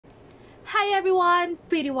Hi everyone,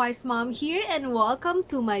 Pretty Wise Mom here and welcome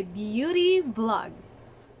to my beauty vlog.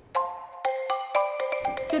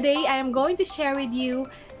 Today I am going to share with you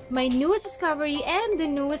my newest discovery and the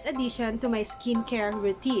newest addition to my skincare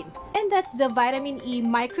routine. And that's the Vitamin E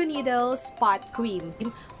Microneedle Spot Cream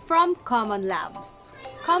from Common Labs.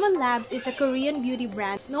 Common Labs is a Korean beauty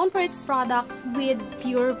brand known for its products with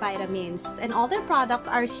pure vitamins, and all their products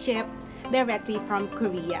are shipped directly from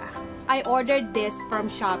Korea. I ordered this from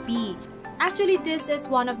SHOPEE. Actually, this is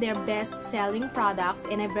one of their best-selling products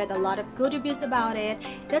and I've read a lot of good reviews about it.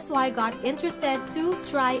 That's why I got interested to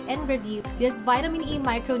try and review this Vitamin E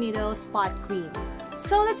Microneedle Spot Cream.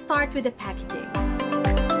 So let's start with the packaging.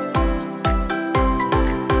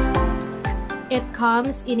 It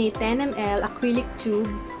comes in a 10 ml acrylic tube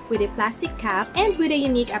with a plastic cap and with a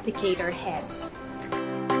unique applicator head.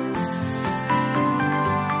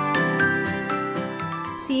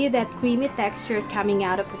 See that creamy texture coming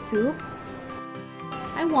out of the tube?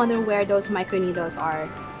 I wonder where those microneedles are.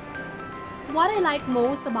 What I like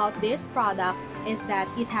most about this product is that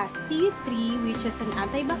it has T3, which is an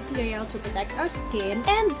antibacterial to protect our skin,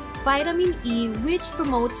 and Vitamin E, which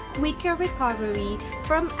promotes quicker recovery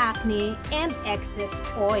from acne and excess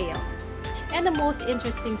oil. And the most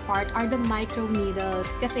interesting part are the microneedles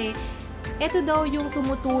kasi ito daw yung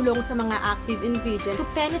tumutulong sa mga active ingredients to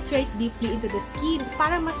penetrate deeply into the skin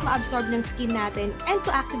para mas ma-absorb ng skin natin and to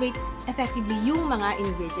activate effectively yung mga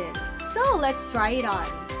ingredients. So, let's try it on.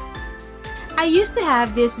 I used to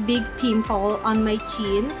have this big pimple on my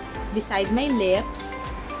chin, beside my lips,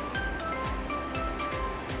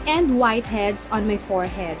 and whiteheads on my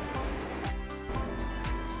forehead.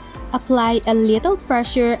 Apply a little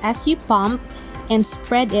pressure as you pump and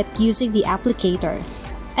spread it using the applicator.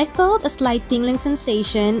 I felt a slight tingling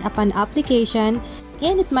sensation upon application,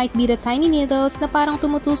 and it might be the tiny needles na parang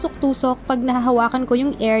tumutusok-tusok pag nahahawakan ko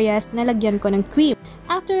yung areas na lagyan ko ng cream.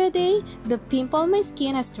 After a day, the pimple on my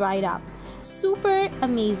skin has dried up. Super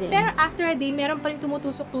amazing. Pero after a day, meron pa rin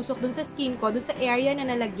tumutusok-tusok dun sa skin ko, dun sa area na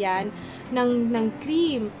nalagyan ng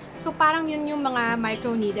cream. So parang yun yung mga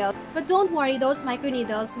microneedles. But don't worry, those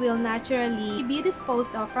microneedles will naturally be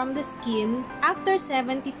disposed of from the skin after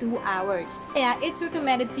 72 hours. Kaya it's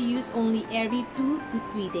recommended to use only every 2 to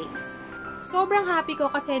 3 days. Sobrang happy ko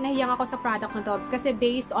kasi nahiyang ako sa product na to kasi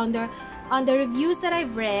based on the reviews that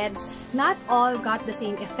I've read, not all got the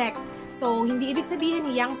same effect. So, hindi ibig sabihin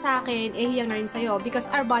hiyang sa akin, hiyang na rin sa'yo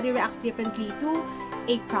because our body reacts differently to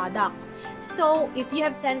a product. So, if you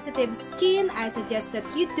have sensitive skin, I suggest that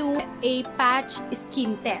you do a patch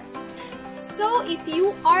skin test. So, if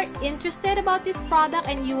you are interested about this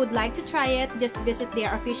product and you would like to try it, just visit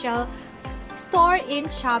their official store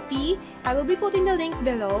in SHOPEE. I will be putting the link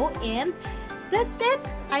below, and that's it.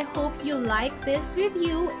 I hope you like this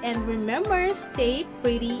review and remember, stay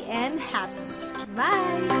pretty and happy.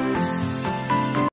 Bye!